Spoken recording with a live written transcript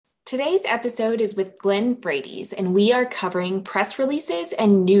Today's episode is with Glenn Frades, and we are covering press releases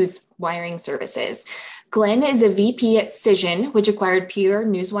and news wiring services. Glenn is a VP at Cision, which acquired PR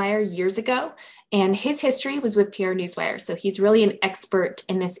Newswire years ago, and his history was with PR Newswire, so he's really an expert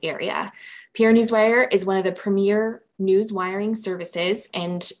in this area. PR Newswire is one of the premier news wiring services,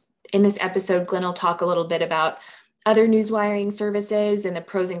 and in this episode, Glenn will talk a little bit about other news wiring services and the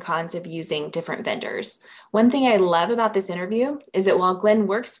pros and cons of using different vendors. One thing I love about this interview is that while Glenn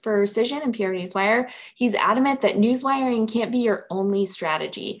works for Cision and PR Newswire, he's adamant that news wiring can't be your only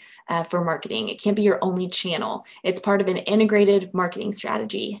strategy for marketing. It can't be your only channel. It's part of an integrated marketing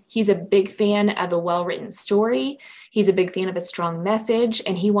strategy. He's a big fan of a well-written story. He's a big fan of a strong message,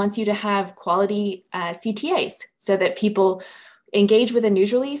 and he wants you to have quality CTAs so that people engage with a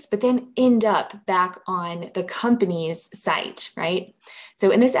news release, but then end up back on the company's site, right? So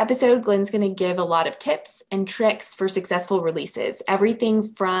in this episode, Glenn's going to give a lot of tips and tricks for successful releases, everything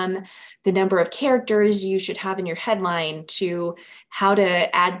from the number of characters you should have in your headline to how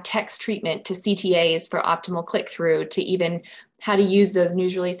to add text treatment to CTAs for optimal click-through to even how to use those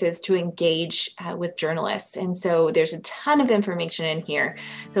news releases to engage with journalists. And so there's a ton of information in here.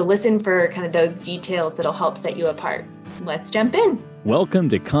 So listen for kind of those details that'll help set you apart. Let's jump in. Welcome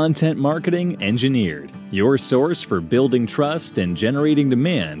to Content Marketing Engineered, your source for building trust and generating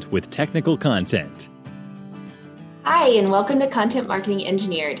demand with technical content. Hi, and welcome to Content Marketing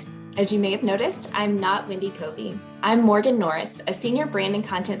Engineered. As you may have noticed, I'm not Wendy Covey. I'm Morgan Norris, a senior brand and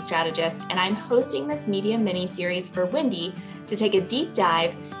content strategist, and I'm hosting this media mini-series for Wendy to take a deep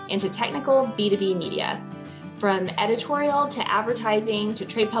dive into technical B2B media. From editorial to advertising to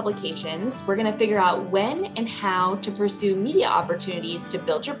trade publications, we're going to figure out when and how to pursue media opportunities to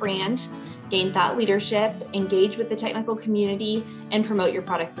build your brand, gain thought leadership, engage with the technical community, and promote your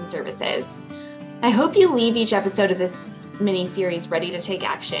products and services. I hope you leave each episode of this mini-series ready to take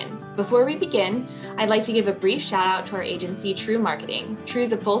action. Before we begin, I'd like to give a brief shout out to our agency, True Marketing. True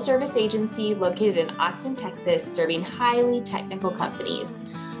is a full-service agency located in Austin, Texas, serving highly technical companies.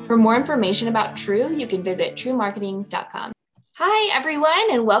 For more information about True, you can visit truemarketing.com. Hi,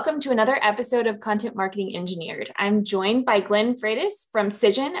 everyone, and welcome to another episode of Content Marketing Engineered. I'm joined by Glenn Frades from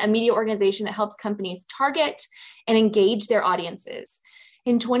Cision, a media organization that helps companies target and engage their audiences.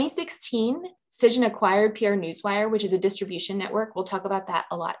 In 2016, Cision acquired PR Newswire, which is a distribution network. We'll talk about that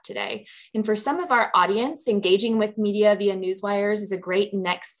a lot today. And for some of our audience, engaging with media via newswires is a great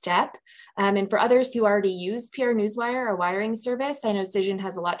next step. And for others who already use PR Newswire, a wiring service, I know Cision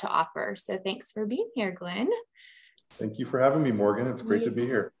has a lot to offer. So thanks for being here, Glenn. Thank you for having me, Morgan. It's great to be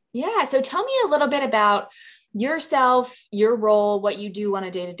here. Yeah. So tell me a little bit about yourself, your role, what you do on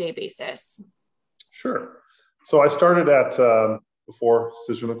a day-to-day basis. Sure. So I started before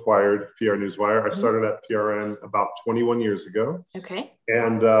Cision acquired PR Newswire, I started at PRN about 21 years ago. Okay.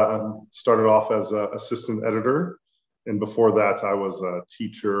 And started off as an assistant editor. And before that, I was a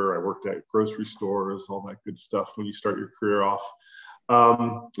teacher. I worked at grocery stores, all that good stuff when you start your career off.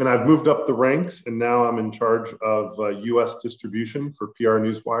 And I've moved up the ranks, and now I'm in charge of U.S. distribution for PR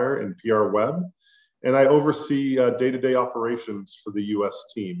Newswire and PR Web. And I oversee day-to-day operations for the U.S.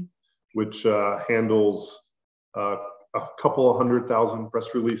 team, which handles a couple of 100,000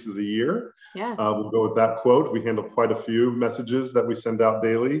 press releases a year. Yeah. We'll go with that quote. We handle quite a few messages that we send out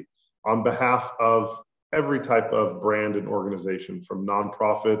daily on behalf of every type of brand and organization, from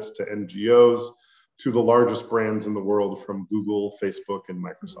nonprofits to NGOs to the largest brands in the world, from Google, Facebook, and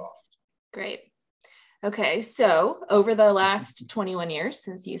Microsoft. Great. Okay, so over the last 21 years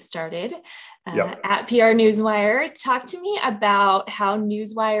since you started at PR Newswire, talk to me about how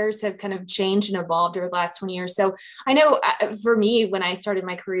newswires have kind of changed and evolved over the last 20 years. So I know for me, when I started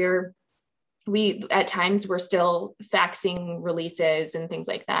my career, we at times were still faxing releases and things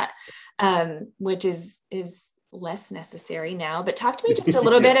like that, which is less necessary now. But talk to me just a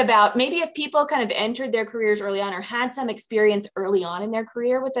little bit about maybe if people kind of entered their careers early on or had some experience early on in their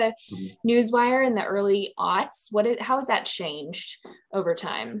career with a newswire in the early aughts. How has that changed over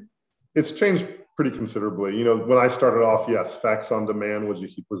time? It's changed pretty considerably. You know, when I started off, yes, fax on demand was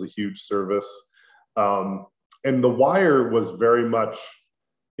a huge service. And the wire was very much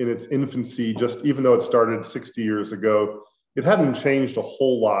in its infancy, just even though it started 60 years ago. It hadn't changed a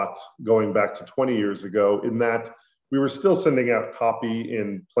whole lot going back to 20 years ago, in that we were still sending out copy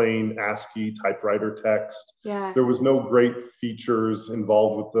in plain ASCII typewriter text. Yeah. There was no great features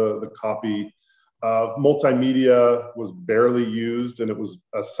involved with the copy. Multimedia was barely used, and it was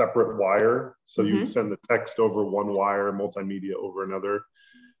a separate wire. So you would send the text over one wire, multimedia over another.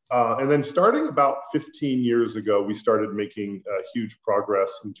 And then starting about 15 years ago, we started making huge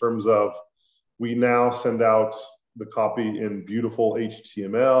progress in terms of we now send out the copy in beautiful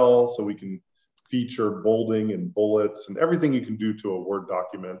HTML so we can feature bolding and bullets and everything you can do to a Word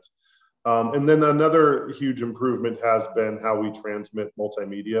document. And then another huge improvement has been how we transmit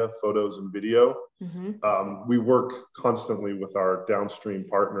multimedia, photos and video. We work constantly with our downstream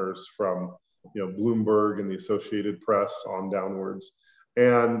partners from Bloomberg and the Associated Press on downwards.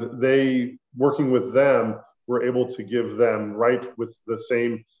 And working with them, we're able to give them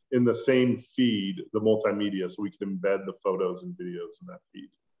in the same feed, the multimedia, so we can embed the photos and videos in that feed.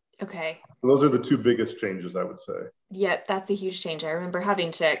 Okay. So those are the two biggest changes, I would say. Yep, that's a huge change. I remember having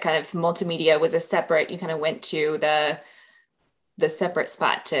to kind of multimedia was a separate, you kind of went to the separate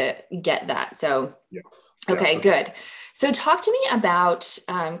spot to get that. So, yes. Okay, good. So talk to me about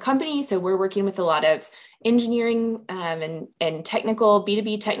companies. So we're working with a lot of engineering and technical,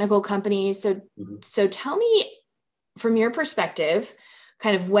 B2B technical companies. So tell me from your perspective,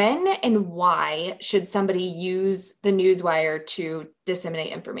 kind of when and why should somebody use the Newswire to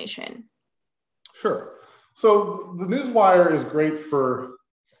disseminate information? Sure. So the Newswire is great for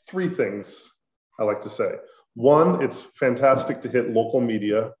three things, I like to say. One, it's fantastic to hit local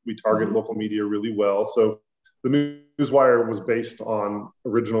media. We target local media really well. So the Newswire was based on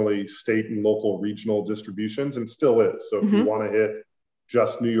originally state and local regional distributions and still is. So if you want to hit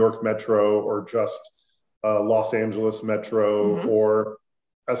just New York Metro or just Los Angeles Metro, or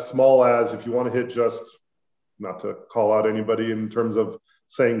as small as if you want to hit just, not to call out anybody in terms of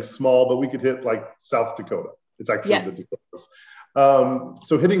saying small, but we could hit like South Dakota. It's actually the Dakotas.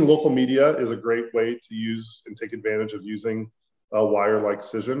 So hitting local media is a great way to use and take advantage of using a wire like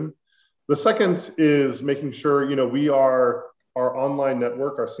Cision. The second is making sure, our online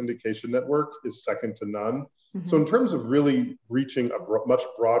network, our syndication network is second to none. So in terms of really reaching a much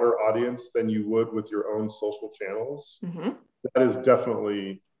broader audience than you would with your own social channels, that is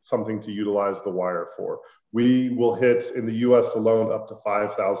definitely something to utilize the wire for. We will hit in the US alone up to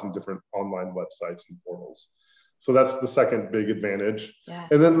 5,000 different online websites and portals. So that's the second big advantage.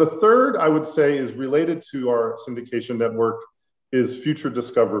 And then the third, I would say, is related to our syndication network is future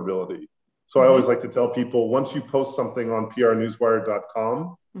discoverability. So I always like to tell people, once you post something on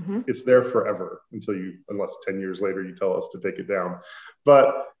prnewswire.com, it's there forever unless 10 years later you tell us to take it down.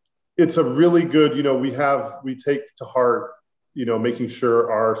 But it's a really good, we take to heart, making sure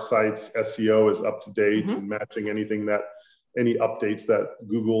our site's SEO is up to date and matching any updates that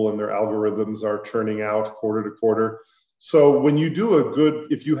Google and their algorithms are churning out quarter to quarter. So when you do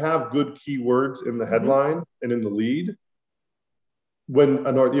if you have good keywords in the headline and in the lead, when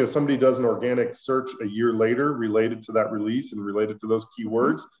somebody does an organic search a year later related to that release and related to those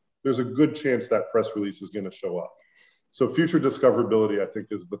keywords, there's a good chance that press release is going to show up. So future discoverability, I think,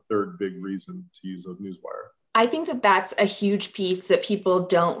 is the third big reason to use a Newswire. I think that that's a huge piece that people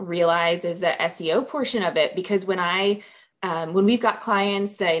don't realize is the SEO portion of it, because when we've got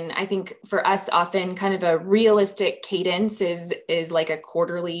clients, and I think for us often kind of a realistic cadence is like a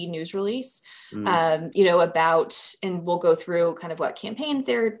quarterly news release, about, and we'll go through kind of what campaigns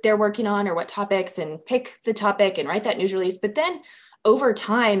they're working on or what topics and pick the topic and write that news release. But then over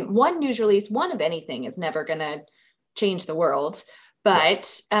time, one news release, one of anything is never going to change the world.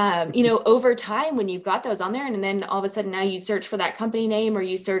 But, over time, when you've got those on there and then all of a sudden now you search for that company name or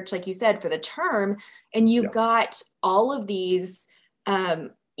you search, like you said, for the term, and you've got all of these,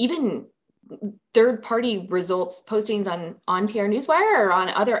 even third-party results postings on PR Newswire or on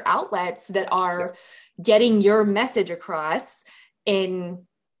other outlets that are getting your message across in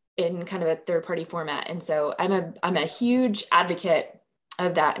kind of a third-party format. And so I'm a huge advocate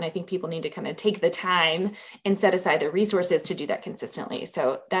of that. And I think people need to kind of take the time and set aside their resources to do that consistently.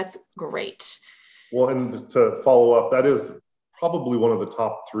 So that's great. Well, and to follow up, that is probably one of the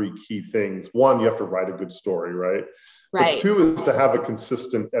top three key things. One, you have to write a good story, right? But two is to have a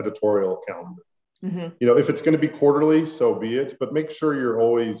consistent editorial calendar. If it's going to be quarterly, so be it, but make sure you're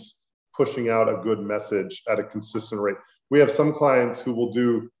always pushing out a good message at a consistent rate. We have some clients who will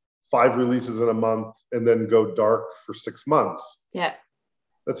do 5 releases in a month and then go dark for 6 months. Yeah.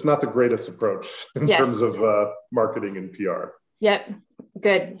 That's not the greatest approach in terms of marketing and PR. Yep.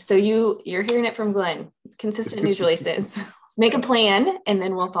 Good. So you're hearing it from Glenn. Consistent news releases. Let's make a plan and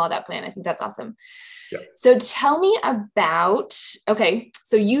then we'll follow that plan. I think that's awesome. Yeah. So tell me about,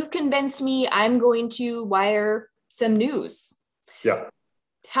 so you convinced me I'm going to wire some news. Yeah.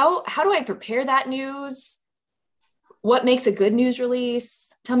 How do I prepare that news? What makes a good news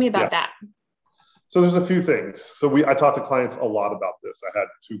release? Tell me about that. So there's a few things. So I talked to clients a lot about this. I had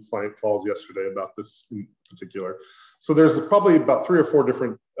 2 client calls yesterday about this in particular. So there's probably about 3 or 4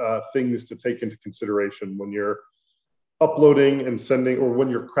 different things to take into consideration when you're uploading and sending, or when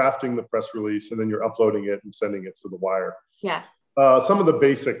you're crafting the press release and then you're uploading it and sending it to the wire. Yeah. Some of the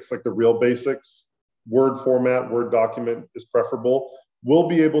basics, like the real basics, Word format, Word document is preferable. We'll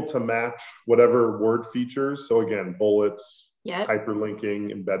be able to match whatever Word features. So again, bullets,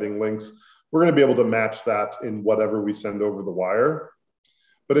 hyperlinking, embedding links. We're going to be able to match that in whatever we send over the wire.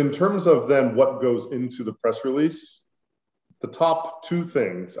 But in terms of then what goes into the press release, the top two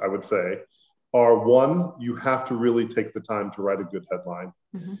things I would say are, one, you have to really take the time to write a good headline.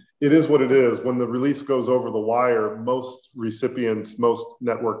 Mm-hmm. It is what it is. When the release goes over the wire, most recipients, most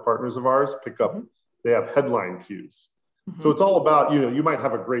network partners of ours pick up, they have headline cues. Mm-hmm. So it's all about, you might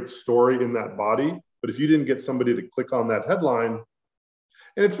have a great story in that body, but if you didn't get somebody to click on that headline,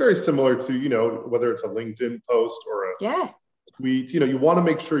 and it's very similar to, whether it's a LinkedIn post or a tweet, you want to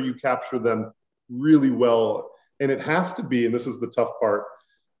make sure you capture them really well. And it has to be, and this is the tough part,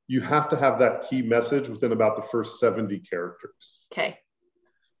 you have to have that key message within about the first 70 characters. Okay.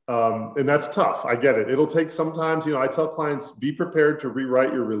 And that's tough. I get it. It'll take sometimes, I tell clients, be prepared to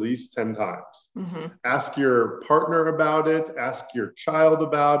rewrite your release 10 times. Mm-hmm. Ask your partner about it. Ask your child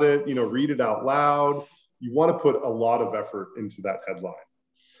about it. Read it out loud. You want to put a lot of effort into that headline.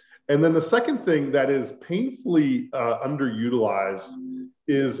 And then the second thing that is painfully underutilized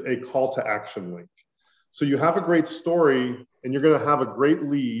is a call to action link. So you have a great story and you're going to have a great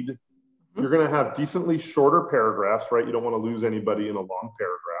lead. Mm-hmm. You're going to have decently shorter paragraphs, right? You don't want to lose anybody in a long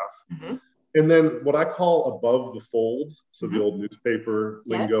paragraph. Mm-hmm. And then what I call above the fold, so the old newspaper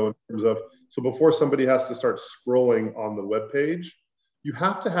lingo in terms of, so before somebody has to start scrolling on the web page, you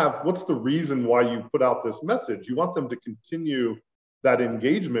have to have, what's the reason why you put out this message? You want them to continue that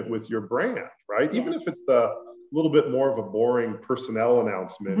engagement with your brand, right? Yes. Even if it's a little bit more of a boring personnel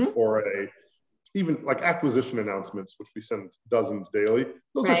announcement or even like acquisition announcements, which we send dozens daily,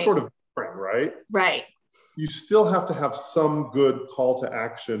 those are sort of boring, right? Right. You still have to have some good call to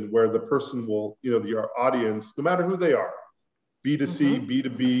action where the person will, your audience, no matter who they are, B2C,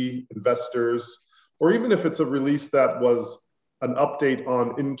 B2B, investors, or even if it's a release that was an update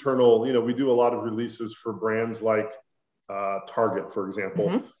on internal, we do a lot of releases for brands like Target, for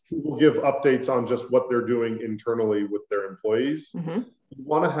example, who will give updates on just what they're doing internally with their employees. You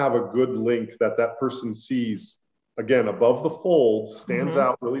want to have a good link that person sees, again, above the fold, stands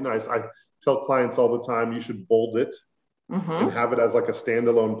out really nice. I tell clients all the time, you should bold it and have it as like a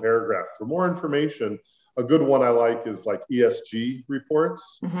standalone paragraph. For more information, a good one I like is like ESG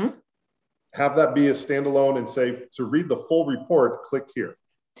reports. Have that be a standalone and say, to read the full report, click here.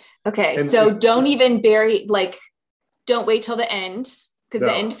 Okay, and so don't even don't wait till the end, because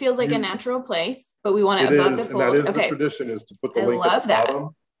the end feels like a natural place, but we want it above the fold. And that is the tradition, is to put the link at the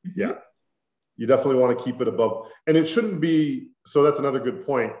bottom. Yeah. You definitely want to keep it above. And it shouldn't be, so that's another good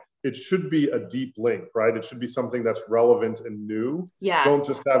point. It should be a deep link, right? It should be something that's relevant and new. Yeah. Don't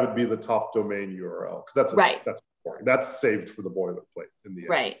just have it be the top domain URL, because that's boring. That's saved for the boilerplate in the end.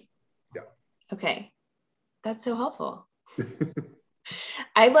 Right. Yeah. Okay. That's so helpful.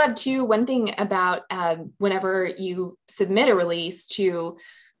 I love too, one thing about whenever you submit a release to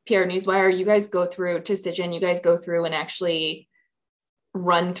PR Newswire, you guys go through to Cision, you guys go through and actually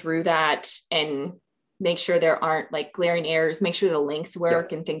run through that and make sure there aren't like glaring errors, make sure the links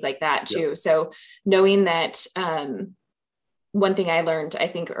work and things like that too. Yes. So knowing that, one thing I learned, I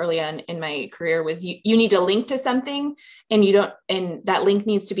think early on in my career was you need to link to something and that link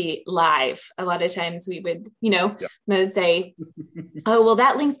needs to be live. A lot of times we would, say, oh, well,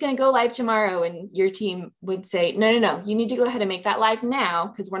 that link's going to go live tomorrow. And your team would say, no, you need to go ahead and make that live now,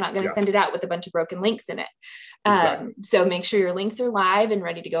 because we're not going to send it out with a bunch of broken links in it. Exactly. So make sure your links are live and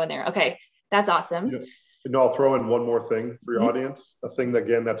ready to go in there. Okay. That's awesome. I'll throw in one more thing for your audience, a thing that,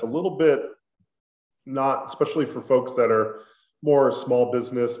 again, that's a little bit not, especially for folks that are more small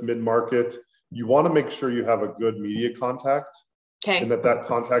business, mid-market, you want to make sure you have a good media contact, and that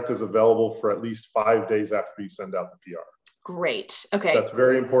contact is available for at least 5 days after you send out the PR. Great. Okay. That's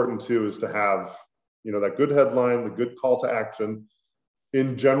very important too, is to have, that good headline, the good call to action,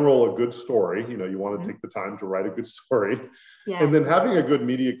 in general, a good story. You want to take the time to write a good story, and then having a good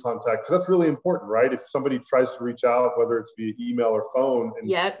media contact, because that's really important, right? If somebody tries to reach out, whether it's via email or phone,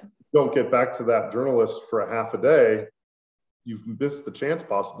 and don't get back to that journalist for a half a day, you've missed the chance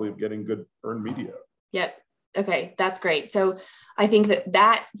possibly of getting good earned media. Yep. Okay. That's great. So I think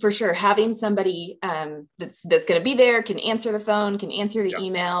that for sure, having somebody that's going to be there, can answer the phone, can answer the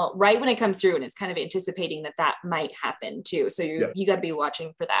email right when it comes through, and it's kind of anticipating that might happen too. So you got to be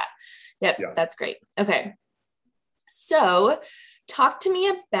watching for that. Yep. That's great. Okay. So talk to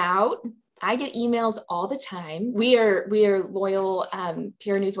me about I get emails all the time. We are loyal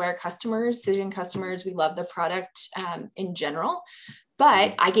PR Newswire customers, Cision customers. We love the product in general,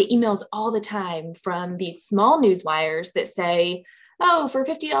 but I get emails all the time from these small newswires that say, oh, for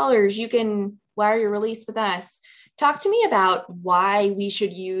 $50, you can wire your release with us. Talk to me about why we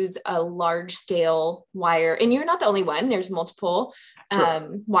should use a large scale wire. And you're not the only one. There's multiple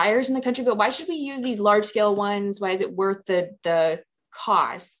wires in the country, but why should we use these large scale ones? Why is it worth the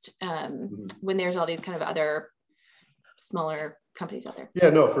cost when there's all these kind of other smaller companies out there? Yeah,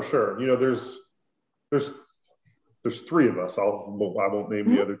 no, for sure. You know, there's three of us. I won't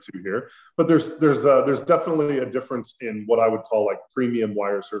name the other two here, but there's definitely a difference in what I would call like premium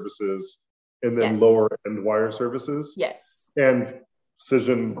wire services and then lower end wire services. Yes. And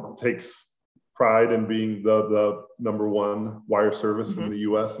Cision takes pride in being the number one wire service in the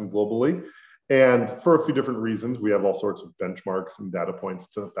US and globally. And for a few different reasons, we have all sorts of benchmarks and data points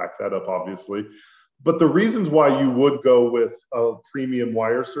to back that up, obviously. But the reasons why you would go with a premium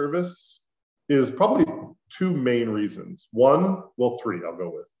wire service is probably two main reasons. Three I'll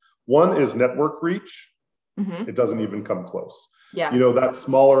go with. One is network reach. It doesn't even come close. Yeah. You know, that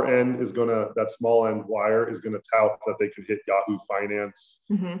small end wire is gonna tout that they can hit Yahoo Finance.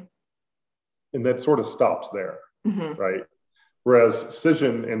 And that sort of stops there, right? Whereas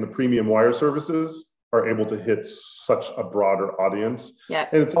Cision and the premium wire services are able to hit such a broader audience. Yeah.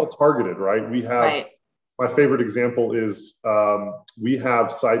 And it's all targeted, right? We have, my favorite example is we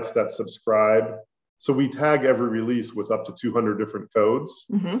have sites that subscribe. So we tag every release with up to 200 different codes.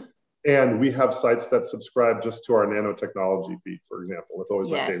 And we have sites that subscribe just to our nanotechnology feed, for example. It's always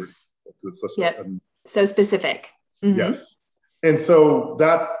my favorite. It's such so specific. Yes. And so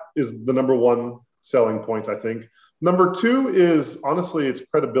that is the number one selling point, I think. Number two is, honestly, it's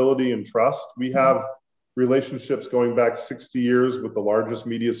credibility and trust. We have relationships going back 60 years with the largest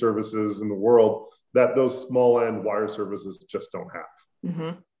media services in the world that those small end wire services just don't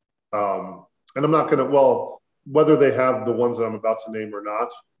have. And I'm not going to, whether they have the ones that I'm about to name or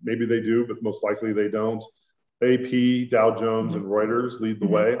not, maybe they do, but most likely they don't. AP, Dow Jones, and Reuters lead the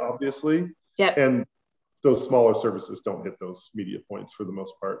way, obviously. And those smaller services don't hit those media points for the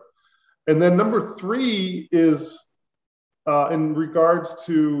most part. And then number three is in regards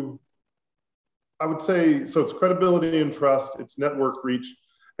to, I would say, so it's credibility and trust, it's network reach,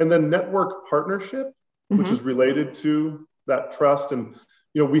 and then network partnership, which is related to that trust. And,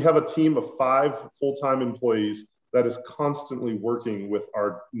 you know, we have a team of 5 full-time employees that is constantly working with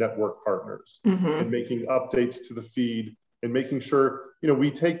our network partners and making updates to the feed and making sure, you know, we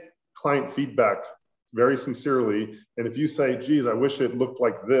take client feedback very sincerely. And if you say, geez, I wish it looked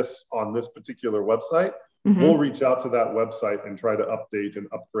like this on this particular website, we'll reach out to that website and try to update and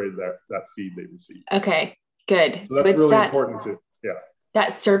upgrade that feed they receive. Okay, good. So that's really important too. Yeah.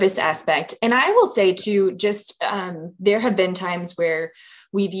 That service aspect. And I will say too, just there have been times where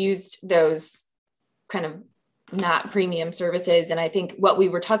we've used those kind of not premium services. And I think what we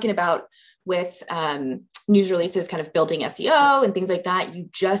were talking about with news releases, kind of building SEO and things like that, you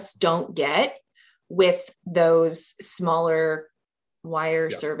just don't get with those smaller wire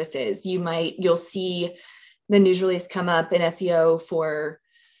services. You'll see the news release come up in SEO for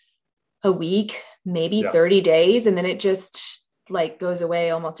a week, maybe 30 days, and then it just like goes away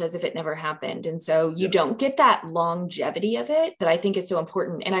almost as if it never happened. And so you don't get that longevity of it that I think is so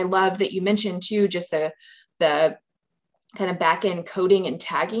important. And I love that you mentioned too, just the kind of back end coding and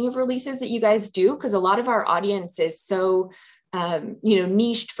tagging of releases that you guys do, because a lot of our audience is so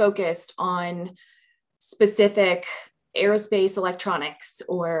niched, focused on specific aerospace electronics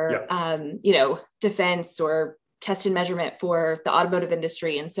or defense or test and measurement for the automotive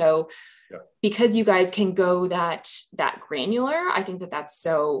industry. And so because you guys can go that granular, I think that that's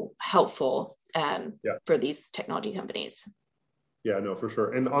so helpful for these technology companies. Yeah, no, for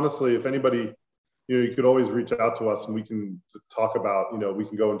sure. And honestly, if anybody, you could always reach out to us and we can talk about, we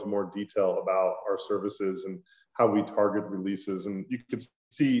can go into more detail about our services and how we target releases. And you could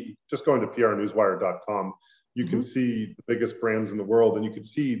see, just going to prnewswire.com, you can see the biggest brands in the world, and you can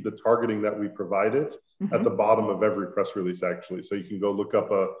see the targeting that we provided at the bottom of every press release, actually. So you can go look up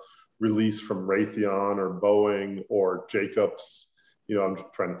a release from Raytheon or Boeing or Jacobs. I'm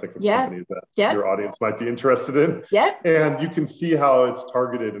just trying to think of companies that your audience might be interested in. And you can see how it's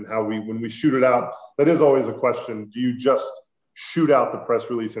targeted and how when we shoot it out, that is always a question. Do you just shoot out the press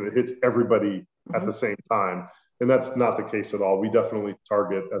release and it hits everybody at the same time? And that's not the case at all. We definitely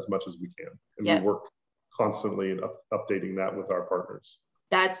target as much as we can. And we work constantly in updating that with our partners.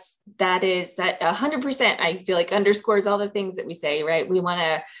 That 100%, I feel like underscores all the things that we say, right? We want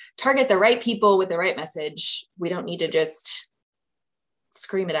to target the right people with the right message. We don't need to just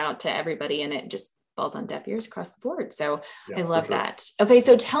scream it out to everybody and it just falls on deaf ears across the board. So Yeah, I love for sure. that. Okay.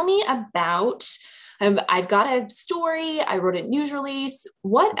 So tell me about, I've got a story. I wrote a news release.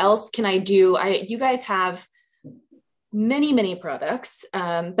 What else can I do? You guys have many, many products,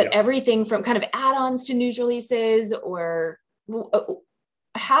 but everything from kind of add-ons to news releases, or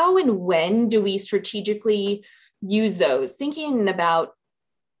how and when do we strategically use those? Thinking about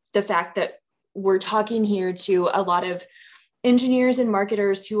the fact that we're talking here to a lot of engineers and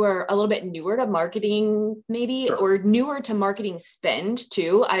marketers who are a little bit newer to marketing, maybe, Sure. or newer to marketing spend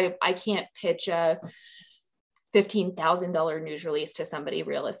too. I can't pitch a $15,000 news release to somebody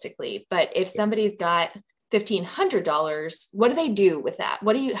realistically, but if somebody's got $1,500, what do they do with that?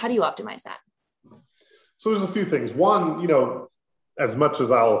 How do you optimize that? So there's a few things. One, as much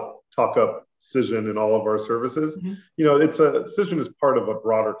as I'll talk up Cision and all of our services, Cision is part of a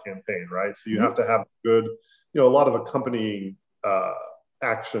broader campaign, right? So you have to have good, a lot of accompanying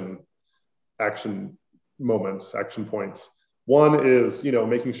action moments, action points. One is,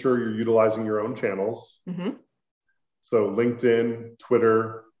 making sure you're utilizing your own channels. So LinkedIn,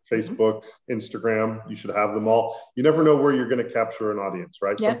 Twitter, Facebook, Instagram, you should have them all. You never know where you're going to capture an audience,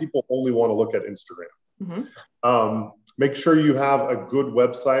 right? Some people only want to look at Instagram. Make sure you have a good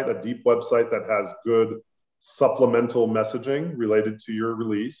website, a deep website that has good supplemental messaging related to your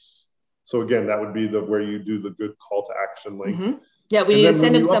release. So again, that would be where you do the good call to action link. Yeah, we need to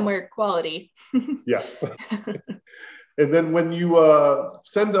send them somewhere quality. Yes. And then when you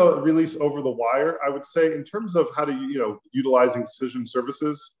send a release over the wire, I would say in terms of how to, utilizing Cision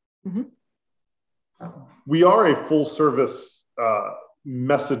services, we are a full service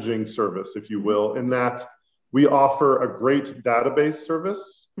messaging service, if you will, in that we offer a great database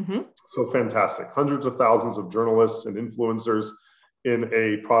service. So fantastic. Hundreds of thousands of journalists and influencers in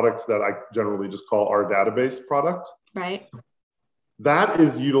a product that I generally just call our database product. Right. That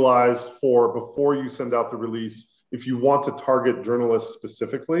is utilized for before you send out the release. If you want to target journalists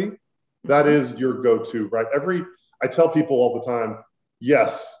specifically, that is your go-to, right? I tell people all the time,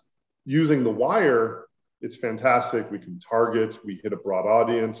 yes, using the wire, it's fantastic. We can target, we hit a broad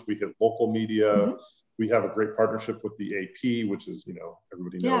audience, we hit local media. We have a great partnership with the AP, which is,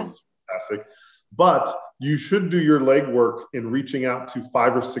 everybody knows is fantastic. But you should do your legwork in reaching out to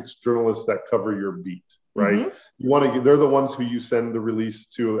 5 or 6 journalists that cover your beat, right? They're the ones who you send the release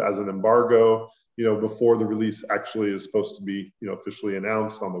to as an embargo, before the release actually is supposed to be, officially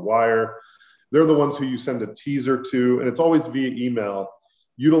announced on the wire. They're the ones who you send a teaser to, and it's always via email.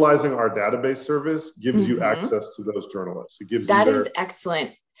 Utilizing our database service gives you access to those journalists. It gives that is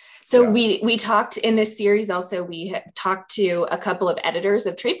excellent. So we talked in this series also, we talked to a couple of editors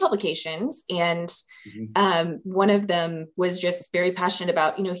of trade publications, and one of them was just very passionate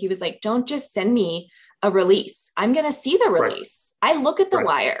about, he was like, don't just send me a release. I'm going to see the release. I look at the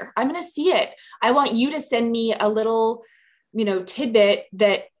wire. I'm going to see it. I want you to send me a little, tidbit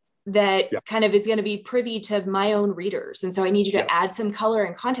that kind of is going to be privy to my own readers. And so I need you to add some color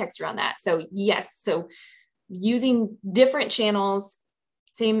and context around that. So yes. So using different channels,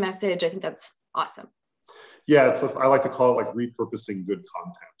 same message. I think that's awesome. Yeah. I like to call it like repurposing good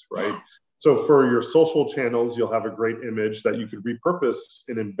content, right? So for your social channels, you'll have a great image that you could repurpose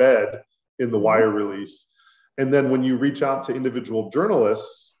and embed in the wire release. And then when you reach out to individual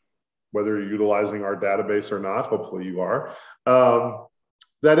journalists, whether you're utilizing our database or not, hopefully you are,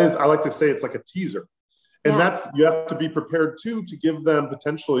 that is, I like to say it's like a teaser. And you have to be prepared too, to give them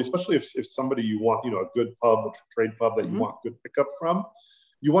potentially, especially if somebody you want, a good pub, a trade pub that you want good pickup from,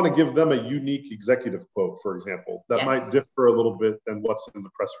 you want to give them a unique executive quote, for example, that might differ a little bit than what's in the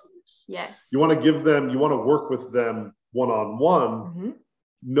press release. Yes. You want to work with them one-on-one,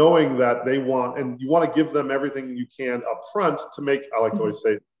 knowing that they want, and you want to give them everything you can up front to make, I like to always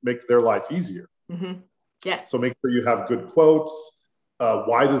say, make their life easier. Yes. So make sure you have good quotes.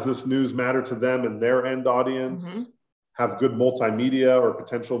 Why does this news matter to them and their end audience? Have good multimedia or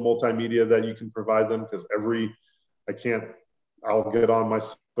potential multimedia that you can provide them, because I'll get on my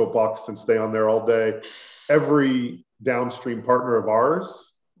soapbox and stay on there all day. Every downstream partner of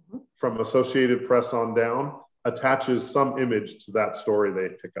ours, from Associated Press on down, attaches some image to that story they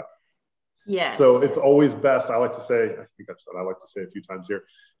pick up. Yes. So it's always best. I like to say a few times here,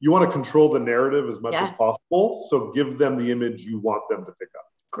 you want to control the narrative as much as possible. So give them the image you want them to pick up.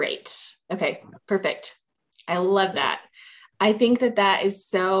 Great. Okay. Perfect. I love that. I think that is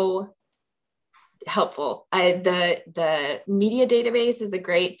so helpful. The media database is a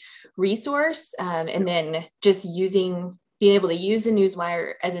great resource. And then just being able to use the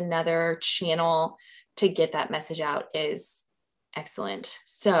Newswire as another channel to get that message out is excellent.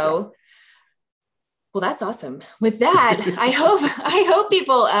 So Well, that's awesome. With that, I hope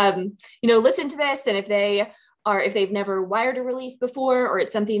people, listen to this. And if they've never wired a release before, or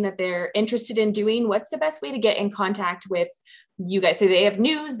it's something that they're interested in doing, what's the best way to get in contact with you guys? So they have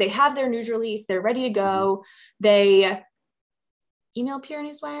news, they have their news release, they're ready to go. They email PR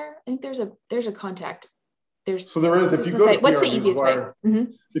Newswire. I think there's a contact. There is, if you go to what's the easiest way? Mm-hmm.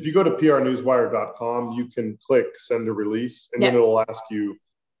 If you go to prnewswire.com, you can click send a release, and then it'll ask you,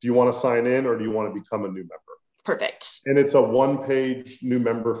 do you want to sign in or do you want to become a new member? Perfect. And it's a one-page new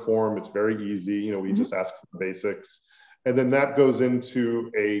member form. It's very easy. We just ask for the basics. And then that goes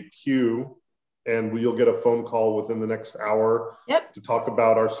into a queue, and you'll get a phone call within the next hour to talk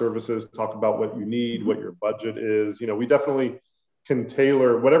about our services, talk about what you need, what your budget is. We definitely can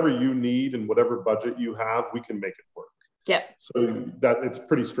tailor whatever you need, and whatever budget you have, we can make it work. Yep. So that it's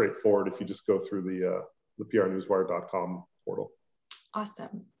pretty straightforward if you just go through the prnewswire.com portal.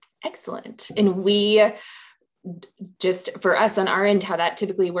 Awesome. Excellent. And we just, for us on our end, how that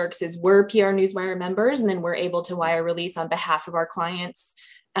typically works is we're PR Newswire members, and then we're able to wire release on behalf of our clients,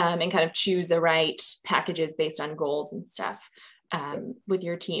 and kind of choose the right packages based on goals and stuff with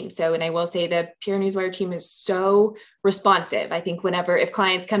your team. So, and I will say the PR Newswire team is so responsive. I think if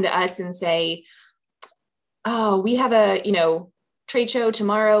clients come to us and say, oh, we have a, trade show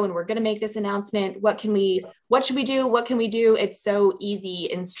tomorrow and we're going to make this announcement, what should we do? What can we do? It's so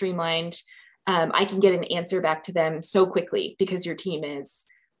easy and streamlined. I can get an answer back to them so quickly because your team is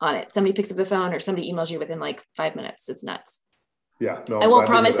on it. Somebody picks up the phone or somebody emails you within like 5 minutes. It's nuts. Yeah, no, I won't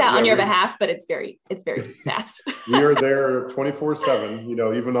promise that on your behalf, but it's very fast. We are there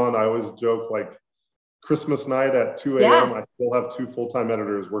 24/7. Even on, I always joke, like Christmas night at 2 a.m. I still have 2 full-time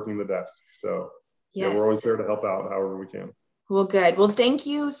editors working the desk. So we're always there to help out however we can. Well, good. Well, thank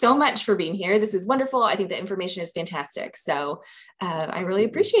you so much for being here. This is wonderful. I think the information is fantastic. So I really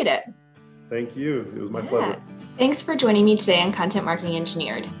appreciate it. Thank you. It was my pleasure. Thanks for joining me today on Content Marketing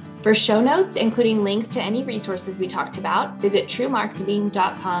Engineered. For show notes, including links to any resources we talked about, visit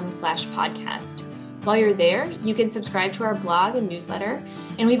truemarketing.com/podcast. While you're there, you can subscribe to our blog and newsletter.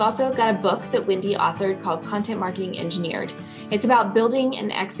 And we've also got a book that Wendy authored called Content Marketing Engineered. It's about building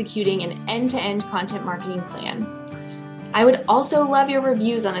and executing an end-to-end content marketing plan. I would also love your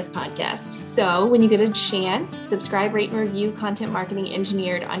reviews on this podcast. So when you get a chance, subscribe, rate, and review Content Marketing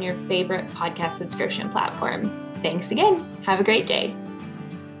Engineered on your favorite podcast subscription platform. Thanks again. Have a great day.